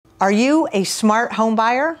Are you a smart home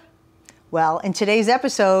buyer? Well, in today's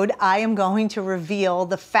episode, I am going to reveal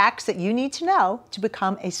the facts that you need to know to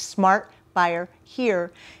become a smart buyer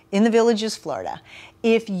here in the Villages, Florida.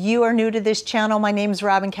 If you are new to this channel, my name is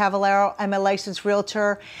Robyn Cavallaro. I'm a licensed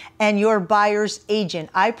realtor and your buyer's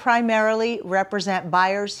agent. I primarily represent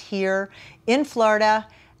buyers here in Florida.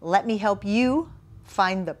 Let me help you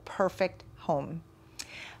find the perfect home.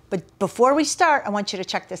 But before we start, I want you to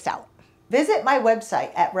check this out. Visit my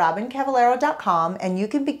website at robyncavallaro.com and you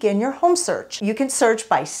can begin your home search. You can search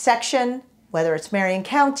by section, whether it's Marion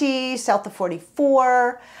County, south of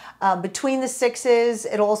 44, between the sixes.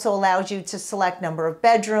 It also allows you to select number of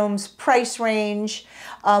bedrooms, price range,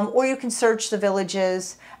 or you can search the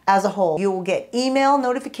Villages as a whole. You will get email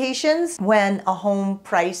notifications when a home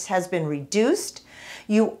price has been reduced.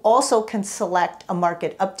 You also can select a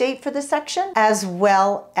market update for this section, as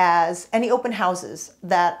well as any open houses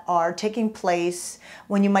that are taking place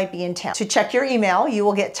when you might be in town. To check your email, you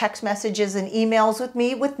will get text messages and emails with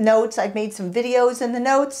me with notes. I've made some videos in the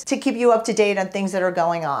notes to keep you up to date on things that are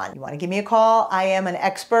going on. You want to give me a call? I am an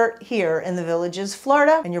expert here in the Villages,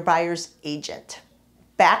 Florida, and your buyer's agent.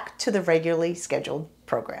 Back to the regularly scheduled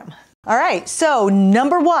program. All right, so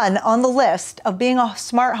number one on the list of being a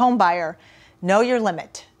smart home buyer, know your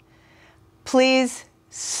limit. Please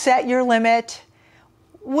set your limit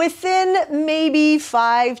within maybe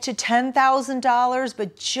 $5,000 to $10,000,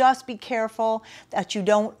 but just be careful that you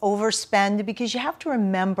don't overspend, because you have to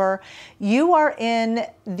remember you are in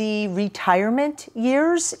the retirement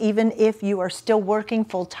years. Even if you are still working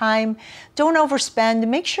full-time, don't overspend.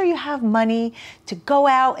 Make sure you have money to go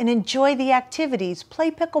out and enjoy the activities.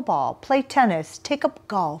 Play pickleball, play tennis, take up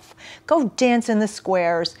golf, go dance in the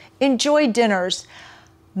squares, enjoy dinners,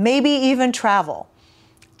 maybe even travel.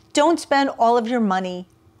 Don't spend all of your money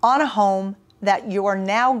on a home that you are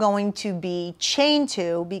now going to be chained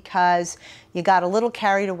to because you got a little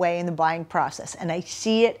carried away in the buying process. And I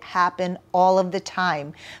see it happen all of the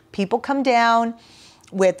time. People come down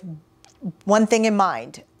with one thing in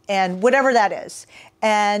mind, and whatever that is,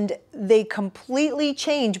 and they completely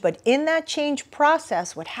change. But in that change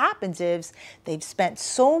process, what happens is they've spent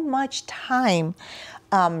so much time,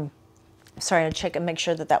 sorry, I'll check and make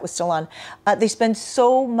sure that that was still on. They spend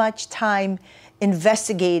so much time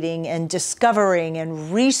investigating and discovering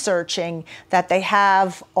and researching that they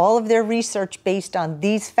have all of their research based on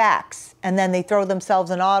these facts, and then they throw themselves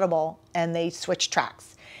an audible and they switch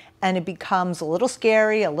tracks. And it becomes a little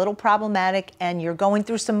scary, a little problematic, and you're going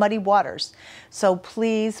through some muddy waters. So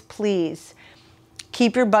please, please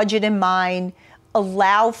keep your budget in mind.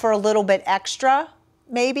 Allow for a little bit extra,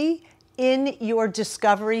 maybe, in your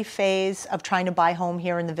discovery phase of trying to buy home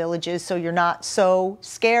here in the Villages, so you're not so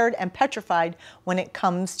scared and petrified when it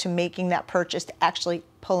comes to making that purchase, to actually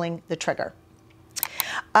pulling the trigger.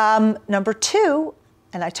 Number two,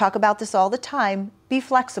 and I talk about this all the time, be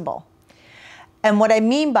flexible. And what I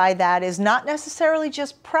mean by that is not necessarily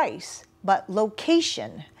just price, but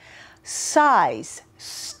location, size,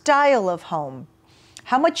 style of home,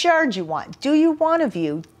 how much yard you want. Do you want a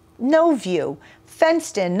view? No view?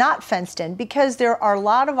 Fenced in, not fenced in, because there are a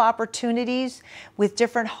lot of opportunities with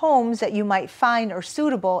different homes that you might find are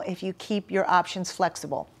suitable if you keep your options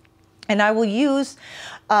flexible. And I will use,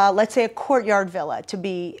 let's say, a courtyard villa to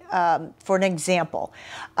be, for an example.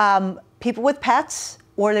 People with pets,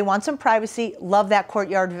 or they want some privacy, love that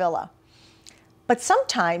courtyard villa. But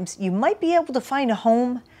sometimes you might be able to find a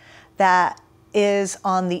home that is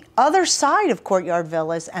on the other side of courtyard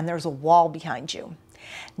villas and there's a wall behind you.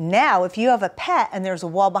 Now, if you have a pet and there's a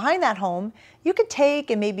wall behind that home, you could take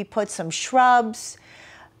and maybe put some shrubs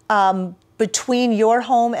between your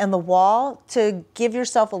home and the wall to give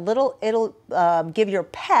yourself a little, it'll give your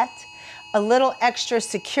pet a little extra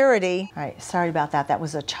security. All right, sorry about that. That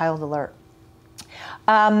was a child alert.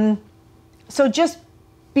 So just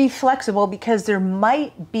be flexible, because there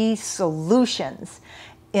might be solutions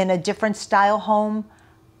in a different style home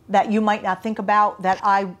that you might not think about that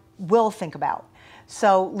I will think about.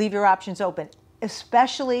 So leave your options open,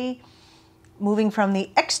 especially moving from the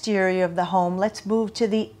exterior of the home. Let's move to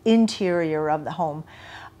the interior of the home.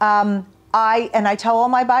 I tell all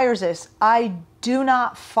my buyers this, I do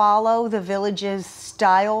not follow the Villages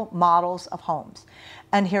style models of homes.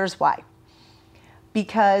 And here's why.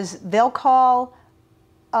 Because they'll call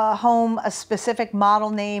a home a specific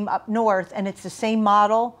model name up north, and it's the same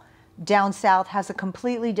model down south, has a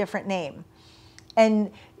completely different name.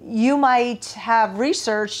 And you might have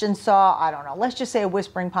researched and saw, I don't know, let's just say a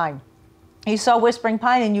whispering pine. You saw whispering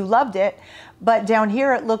pine and you loved it, but down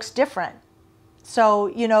here it looks different. So,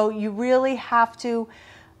 you know, you really have to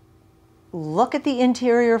look at the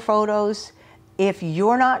interior photos. If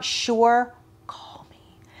you're not sure, call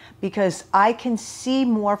me, because I can see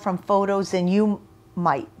more from photos than you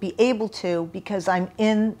might be able to, because I'm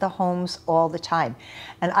in the homes all the time.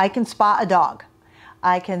 And I can spot a dog.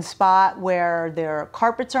 I can spot where their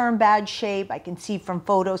carpets are in bad shape. I can see from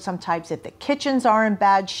photos sometimes if the kitchens are in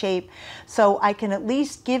bad shape. So I can at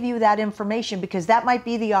least give you that information, because that might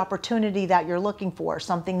be the opportunity that you're looking for,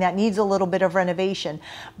 something that needs a little bit of renovation.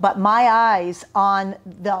 But my eyes on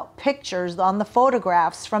the pictures, on the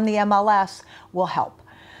photographs from the MLS will help.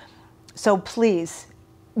 So please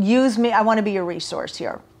use me. I want to be your resource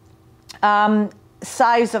here.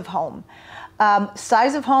 Size of home.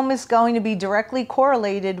 Size of home is going to be directly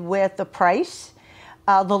correlated with the price.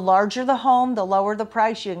 The larger the home, the lower the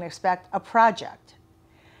price you can expect a project.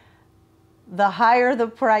 The higher the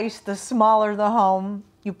price, the smaller the home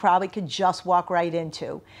you probably could just walk right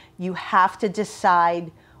into. You have to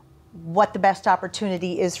decide what the best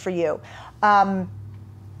opportunity is for you.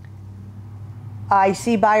 I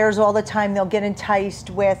see buyers all the time, they'll get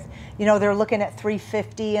enticed with, they're looking at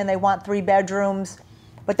 $350 and they want 3 bedrooms.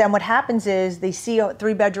 But then what happens is they see a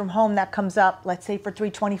 3-bedroom home that comes up, let's say for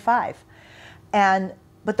 $325.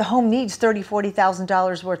 But the home needs $30,000,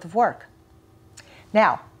 $40,000 worth of work.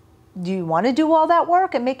 Now, do you want to do all that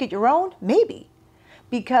work and make it your own? Maybe.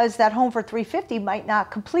 Because that home for $350 might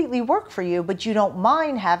not completely work for you, but you don't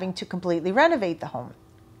mind having to completely renovate the home.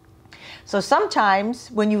 So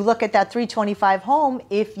sometimes when you look at that $325 home,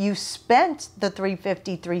 if you spent the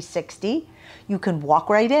 $350, $360, you can walk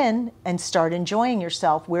right in and start enjoying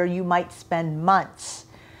yourself, where you might spend months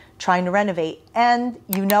trying to renovate. And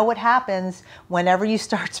you know what happens whenever you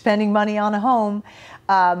start spending money on a home.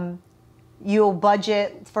 You'll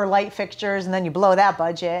budget for light fixtures and then you blow that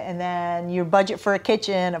budget, and then your budget for a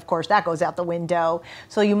kitchen, of course, that goes out the window.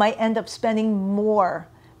 So you might end up spending more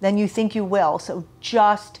than you think you will. So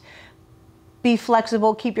just be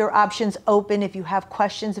flexible, keep your options open. If you have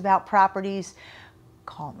questions about properties,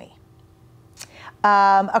 call me.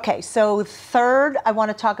 Okay, so third, I want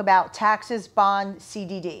to talk about taxes, bond,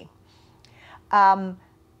 CDD.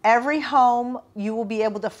 Every home you will be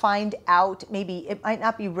able to find out, maybe it might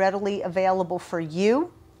not be readily available for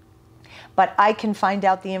you, but I can find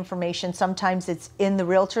out the information. Sometimes it's in the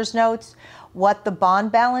realtor's notes, what the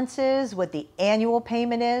bond balance is, what the annual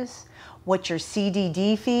payment is, what your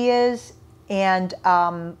CDD fee is, and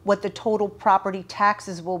what the total property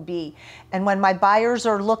taxes will be. And when my buyers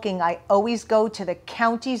are looking, I always go to the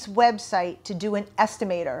county's website to do an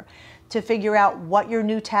estimator to figure out what your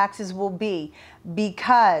new taxes will be,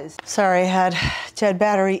 because, sorry, I had dead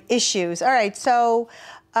battery issues. All right, so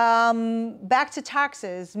back to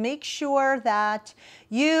taxes. Make sure that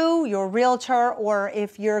you, your realtor, or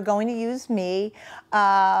if you're going to use me,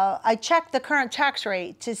 I check the current tax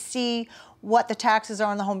rate to see what the taxes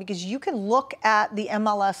are on the home, because you can look at the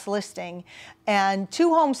MLS listing and 2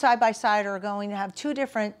 homes side by side are going to have 2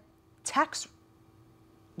 different tax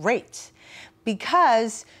rates,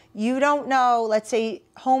 because you don't know. Let's say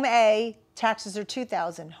home A, taxes are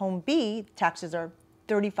 $2,000. Home B, taxes are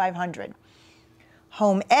 $3,500.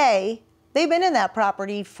 Home A, they've been in that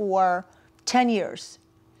property for 10 years.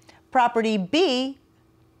 Property B,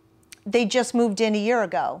 they just moved in a year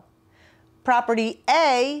ago. Property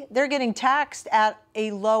A, they're getting taxed at a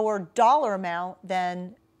lower dollar amount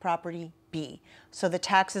than property B. So the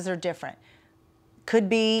taxes are different. Could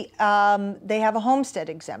be they have a homestead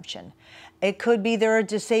exemption. It could be they're a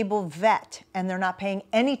disabled vet and they're not paying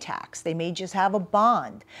any tax. They may just have a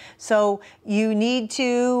bond. So you need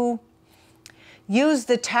to use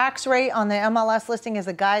the tax rate on the MLS listing as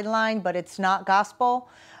a guideline, but it's not gospel.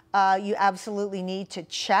 You absolutely need to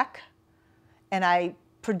check. And I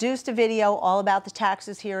produced a video all about the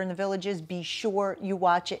taxes here in the Villages. Be sure you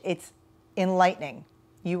watch it. It's enlightening.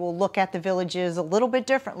 You will look at the Villages a little bit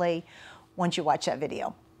differently once you watch that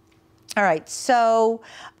video. All right, so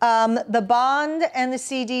the bond and the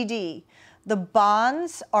CDD. The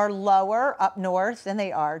bonds are lower up north than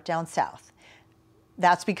they are down south.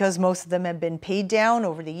 That's because most of them have been paid down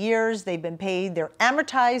over the years. They've been paid, they're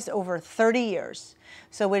amortized over 30 years.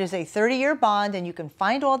 So it is a 30-year bond, and you can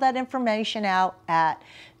find all that information out at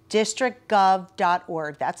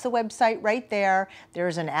districtgov.org. That's the website right there.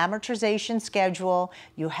 There's an amortization schedule.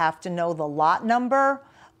 You have to know the lot number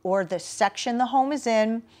or the section the home is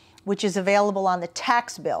in, which is available on the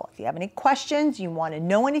tax bill. If you have any questions, you want to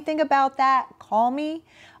know anything about that, call me.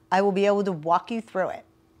 I will be able to walk you through it.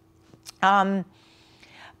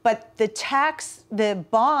 But the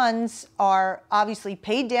bonds are obviously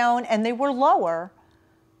paid down, and they were lower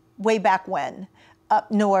way back when.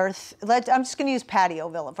 Up north, I'm just going to use Patio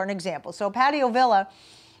Villa for an example. So Patio Villa,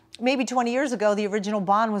 maybe 20 years ago, the original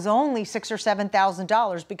bond was only $6,000 or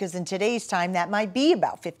 $7,000, because in today's time, that might be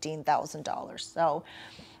about $15,000. So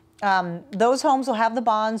those homes will have the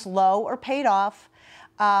bonds low or paid off.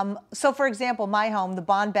 So for example, my home, the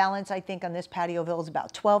bond balance, I think on this patio villa is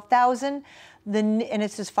about $12,000, and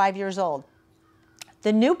it's just 5 years old.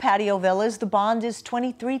 The new patio villas, the bond is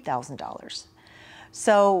 $23,000.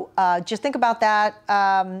 So just think about that.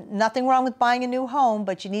 Nothing wrong with buying a new home,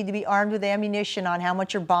 but you need to be armed with ammunition on how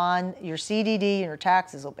much your bond, your CDD, and your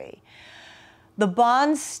taxes will be. The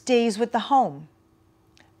bond stays with the home.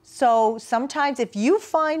 So sometimes if you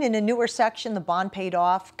find in a newer section the bond paid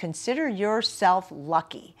off, consider yourself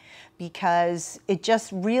lucky, because it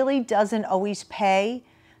just really doesn't always pay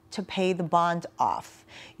to pay the bond off.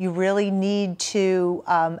 You really need to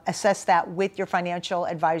assess that with your financial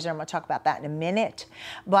advisor. I'm going to talk about that in a minute.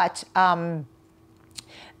 But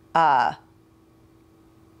the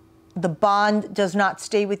bond does not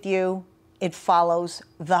stay with you. It follows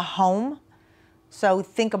the home. So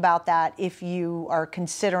think about that if you are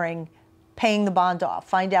considering paying the bond off.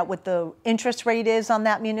 Find out what the interest rate is on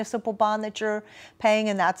that municipal bond that you're paying,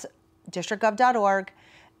 and that's districtgov.org,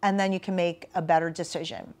 and then you can make a better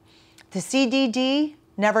decision. The CDD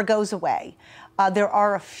never goes away. There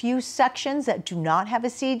are a few sections that do not have a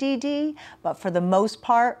CDD, but for the most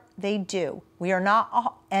part, they do. We are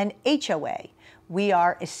not an HOA. We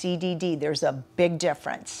are a CDD. There's a big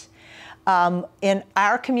difference. In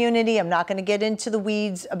our community, I'm not going to get into the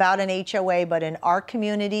weeds about an HOA, but in our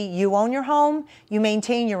community, you own your home, you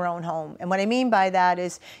maintain your own home. And what I mean by that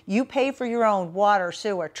is you pay for your own water,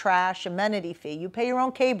 sewer, trash, amenity fee. You pay your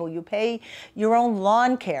own cable. You pay your own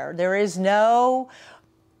lawn care. There is no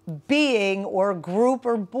being or group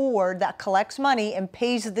or board that collects money and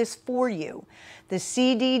pays this for you. The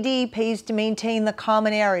CDD pays to maintain the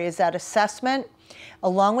common areas. That assessment,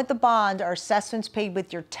 along with the bond, are assessments paid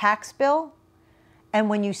with your tax bill. And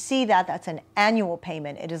when you see that, that's an annual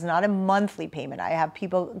payment. It is not a monthly payment. I have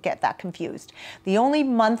people get that confused. The only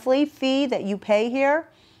monthly fee that you pay here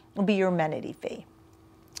will be your amenity fee.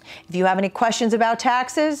 If you have any questions about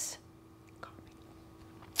taxes,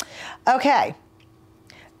 okay.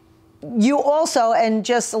 You also, and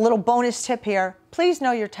just a little bonus tip here, please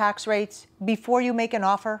know your tax rates before you make an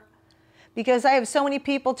offer. Because I have so many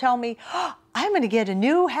people tell me, oh, I'm going to get a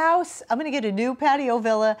new house, I'm going to get a new patio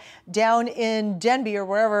villa down in Denby or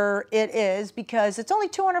wherever it is, because it's only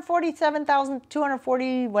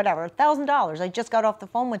 $1,000. I just got off the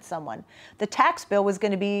phone with someone. The tax bill was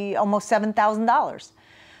going to be almost $7,000.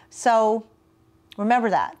 So remember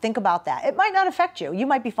that. Think about that. It might not affect you. You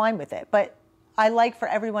might be fine with it, but I like for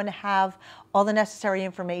everyone to have all the necessary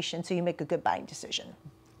information so you make a good buying decision.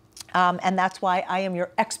 And that's why I am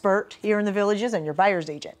your expert here in the Villages and your buyer's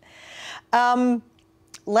agent.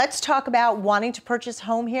 Let's talk about wanting to purchase a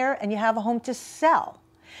home here and you have a home to sell.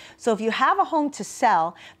 So if you have a home to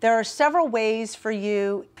sell, there are several ways for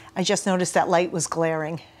you. I just noticed that light was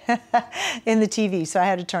glaring in the TV, so I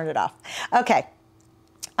had to turn it off. Okay.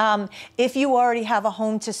 If you already have a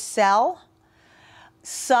home to sell,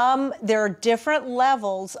 there are different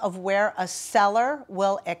levels of where a seller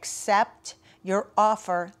will accept your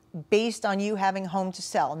offer based on you having a home to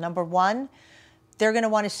sell. Number one, they're going to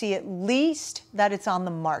want to see at least that it's on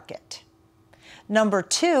the market. Number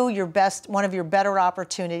two, one of your better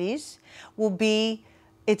opportunities will be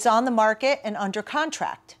it's on the market and under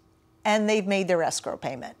contract, and they've made their escrow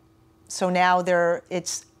payment. So now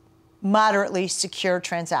it's moderately secure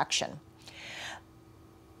transaction.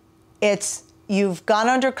 It's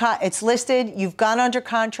listed, you've gone under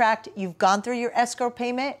contract, you've gone through your escrow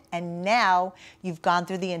payment, and now you've gone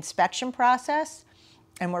through the inspection process,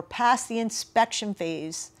 and we're past the inspection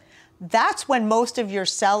phase. That's when most of your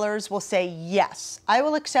sellers will say, yes, I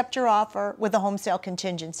will accept your offer with a home sale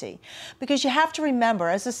contingency. Because you have to remember,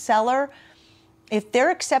 as a seller, if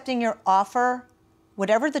they're accepting your offer,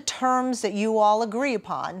 whatever the terms that you all agree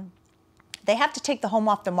upon, they have to take the home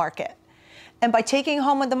off the market. And by taking a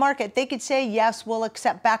home on the market, they could say, yes, we'll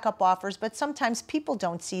accept backup offers, but sometimes people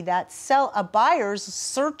don't see that. Buyers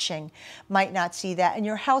searching might not see that, and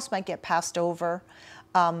your house might get passed over.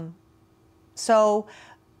 So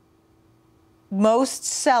most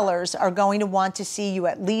sellers are going to want to see you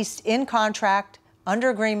at least in contract,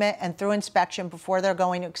 under agreement, and through inspection before they're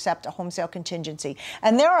going to accept a home sale contingency.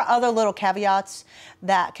 And there are other little caveats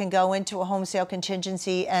that can go into a home sale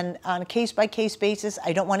contingency, and on a case-by-case basis,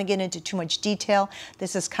 I don't want to get into too much detail.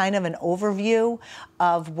 This is kind of an overview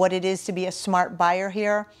of what it is to be a smart buyer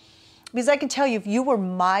here. Because I can tell you, if you were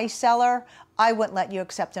my seller, I wouldn't let you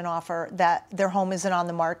accept an offer that their home isn't on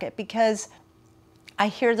the market, because I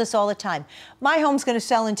hear this all the time. My home's going to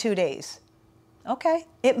sell in 2 days. Okay,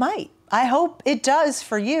 it might. I hope it does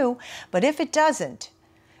for you, but if it doesn't,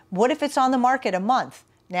 what if it's on the market a month?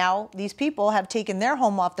 Now, these people have taken their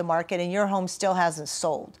home off the market and your home still hasn't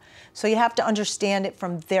sold. So you have to understand it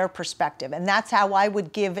from their perspective. And that's how I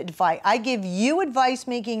would give advice. I give you advice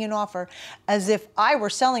making an offer as if I were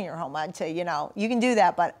selling your home. I'd say, you know, you can do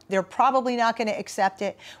that, but they're probably not going to accept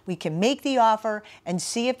it. We can make the offer and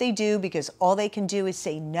see if they do, because all they can do is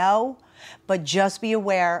say no, but just be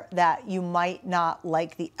aware that you might not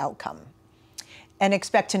like the outcome and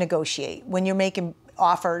expect to negotiate. When you're making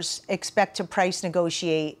offers, expect to price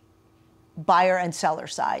negotiate buyer and seller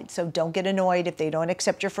side. So don't get annoyed if they don't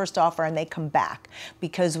accept your first offer and they come back,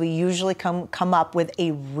 because we usually come up with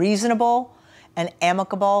a reasonable and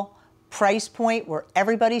amicable price point where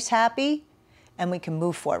everybody's happy and we can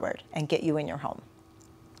move forward and get you in your home.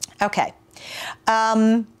 Okay.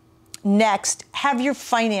 Next, have your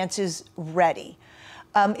finances ready.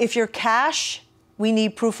 If you're cash, we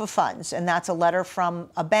need proof of funds, and that's a letter from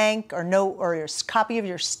a bank or note or a copy of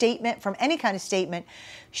your statement, from any kind of statement,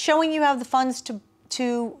 showing you have the funds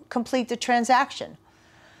to complete the transaction.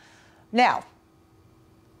 Now,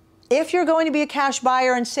 if you're going to be a cash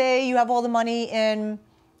buyer and say you have all the money in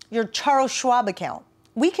your Charles Schwab account,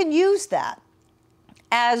 we can use that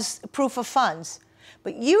as proof of funds,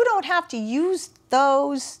 but you don't have to use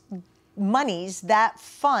those monies, that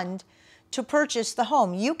fund, to purchase the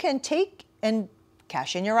home. You can take and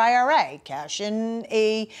cash in your IRA, cash in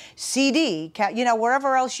a CD, you know,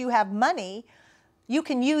 wherever else you have money, you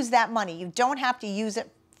can use that money. You don't have to use it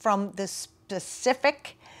from the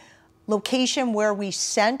specific location where we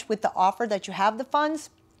sent with the offer that you have the funds,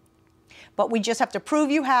 but we just have to prove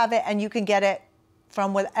you have it, and you can get it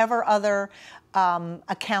from whatever other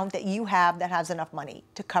account that you have that has enough money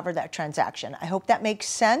to cover that transaction. I hope that makes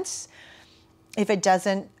sense. If it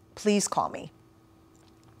doesn't, please call me.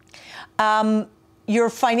 Your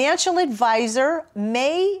financial advisor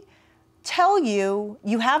may tell you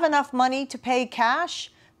you have enough money to pay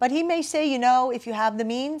cash, but he may say, you know, if you have the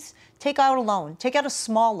means, take out a loan. Take out a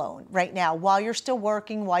small loan right now while you're still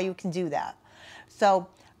working, while you can do that. So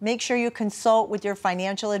make sure you consult with your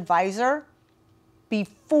financial advisor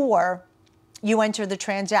before you enter the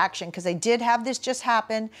transaction, because I did have this just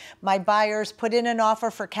happen. My buyers put in an offer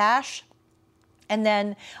for cash, and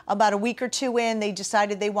then about a week or two in, they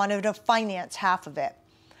decided they wanted to finance half of it,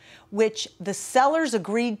 which the sellers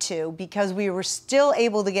agreed to because we were still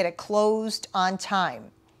able to get it closed on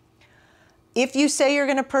time. If you say you're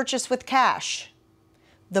going to purchase with cash,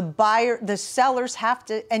 the sellers have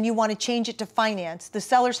to, and you want to change it to finance, the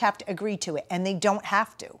sellers have to agree to it, and they don't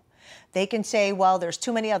have to. They can say, well, there's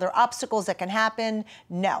too many other obstacles that can happen.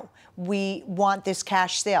 No, we want this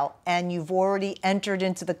cash sale. And you've already entered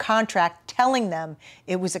into the contract telling them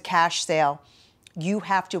it was a cash sale. You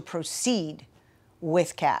have to proceed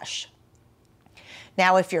with cash.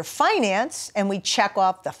 Now, if you're finance, and we check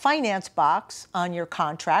off the finance box on your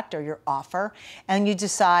contract or your offer, and you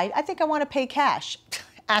decide, I think I want to pay cash,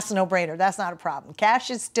 that's a no-brainer. That's not a problem. Cash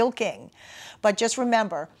is still king. But just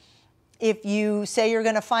remember, if you say you're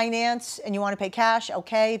going to finance and you want to pay cash,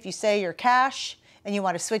 okay. If you say you're cash and you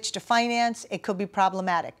want to switch to finance, it could be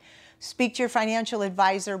problematic. Speak to your financial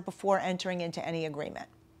advisor before entering into any agreement.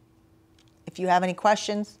 If you have any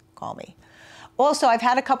questions, call me. Also, I've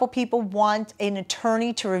had a couple people want an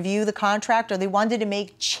attorney to review the contract, or they wanted to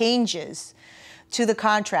make changes to the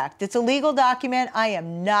contract. It's a legal document. I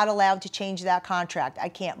am not allowed to change that contract. I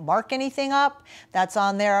can't mark anything up that's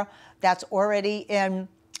on there that's already in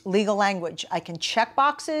legal language. I can check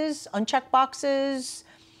boxes, uncheck boxes,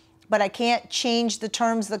 but I can't change the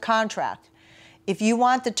terms of the contract. If you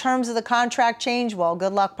want the terms of the contract changed, well,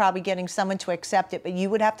 good luck probably getting someone to accept it, but you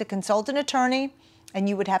would have to consult an attorney, and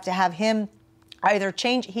you would have to have him either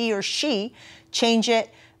change, he or she change it,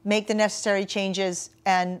 make the necessary changes,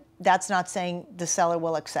 and that's not saying the seller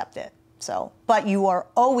will accept it. So, but you are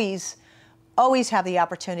always have the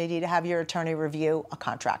opportunity to have your attorney review a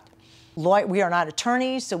contract. We are not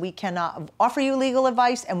attorneys, so we cannot offer you legal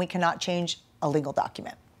advice, and we cannot change a legal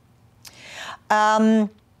document.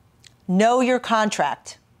 Know your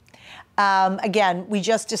contract. Again, we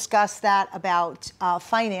just discussed that about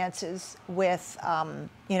finances with,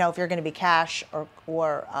 you know, if you're going to be cash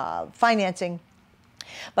or financing,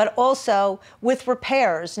 but also with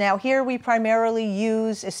repairs. Now, here we primarily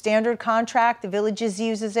use a standard contract. The Villages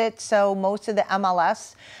uses it, so most of the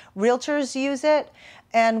MLS realtors use it.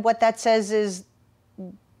 And what that says is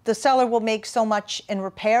the seller will make so much in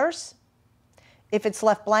repairs. If it's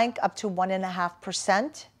left blank, up to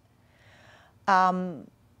 1.5%.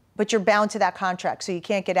 But you're bound to that contract, so you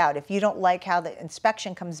can't get out. If you don't like how the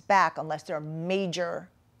inspection comes back, unless there are major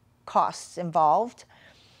costs involved,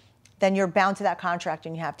 then you're bound to that contract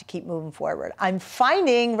and you have to keep moving forward. I'm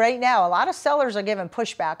finding right now a lot of sellers are giving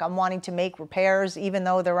pushback on wanting to make repairs even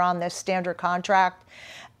though they're on this standard contract.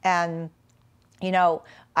 And, you know,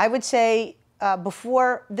 I would say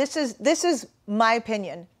before, this is my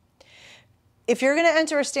opinion. If you're going to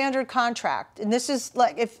enter a standard contract, and this is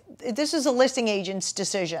like, if this is a listing agent's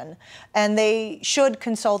decision, and they should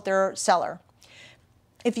consult their seller.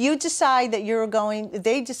 If you decide that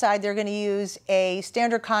they decide they're going to use a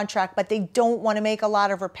standard contract, but they don't want to make a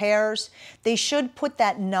lot of repairs, they should put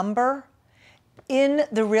that number in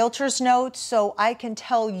the realtor's notes so I can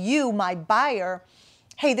tell you, my buyer,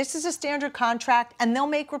 hey, this is a standard contract and they'll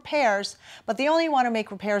make repairs, but they only want to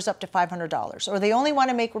make repairs up to $500, or they only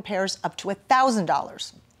want to make repairs up to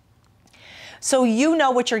 $1,000. So you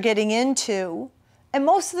know what you're getting into, and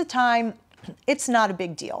most of the time, it's not a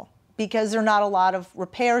big deal because there are not a lot of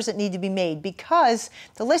repairs that need to be made, because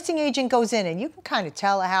the listing agent goes in and you can kind of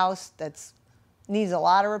tell a house that needs a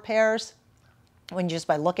lot of repairs just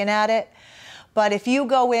by looking at it. But if you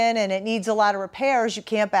go in and it needs a lot of repairs, you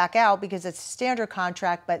can't back out because it's a standard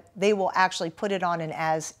contract, but they will actually put it on an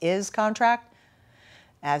as-is contract.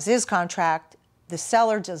 As-is contract, the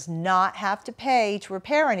seller does not have to pay to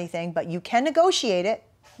repair anything, but you can negotiate it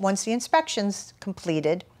once the inspection's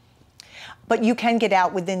completed. But you can get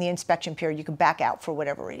out within the inspection period. You can back out for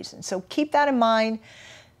whatever reason. So keep that in mind.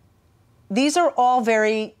 These are all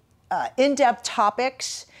very in-depth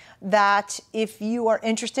topics that if you are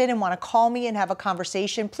interested and want to call me and have a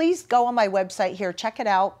conversation, please go on my website here, check it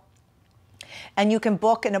out. And you can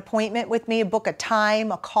book an appointment with me, book a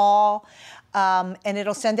time, a call, and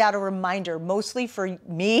it'll send out a reminder, mostly for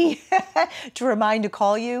me to remind to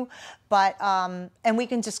call you, but, and we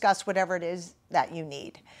can discuss whatever it is that you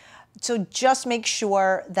need. So just make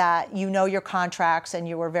sure that you know your contracts and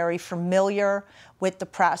you are very familiar with the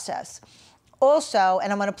process. Also,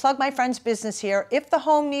 and I'm going to plug my friend's business here, if the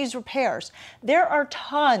home needs repairs, there are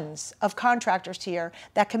tons of contractors here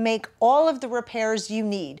that can make all of the repairs you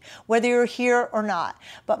need, whether you're here or not.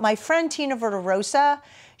 But my friend Tina Verderosa,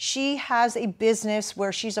 she has a business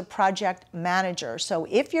where she's a project manager. So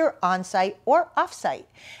if you're on-site or off-site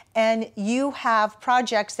and you have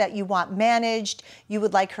projects that you want managed, you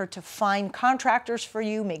would like her to find contractors for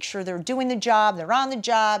you, make sure they're doing the job, they're on the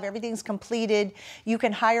job, everything's completed, you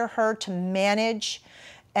can hire her to manage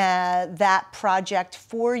that project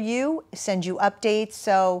for you, send you updates.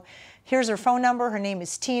 So here's her phone number. Her name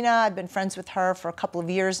is Tina. I've been friends with her for a couple of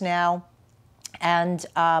years now. And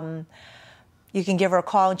you can give her a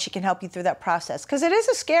call and she can help you through that process. Because it is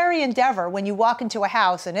a scary endeavor when you walk into a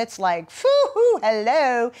house and it's like,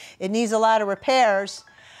 hello, it needs a lot of repairs.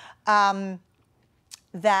 How do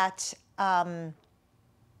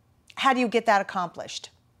you get that accomplished?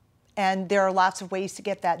 And there are lots of ways to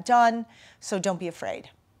get that done, so don't be afraid.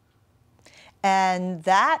 And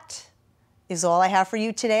that is all I have for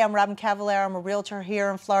you today. I'm Robyn Cavallaro. I'm a realtor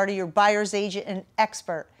here in Florida, your buyer's agent and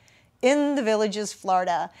expert in the Villages,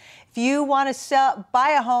 Florida. If you want to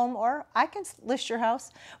buy a home, or I can list your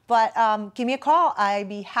house, but give me a call. I'd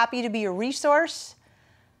be happy to be a resource.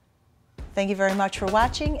 Thank you very much for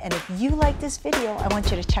watching. And if you like this video, I want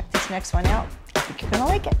you to check this next one out. I think you're going to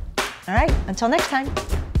like it. All right, until next time,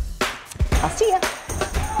 I'll see ya.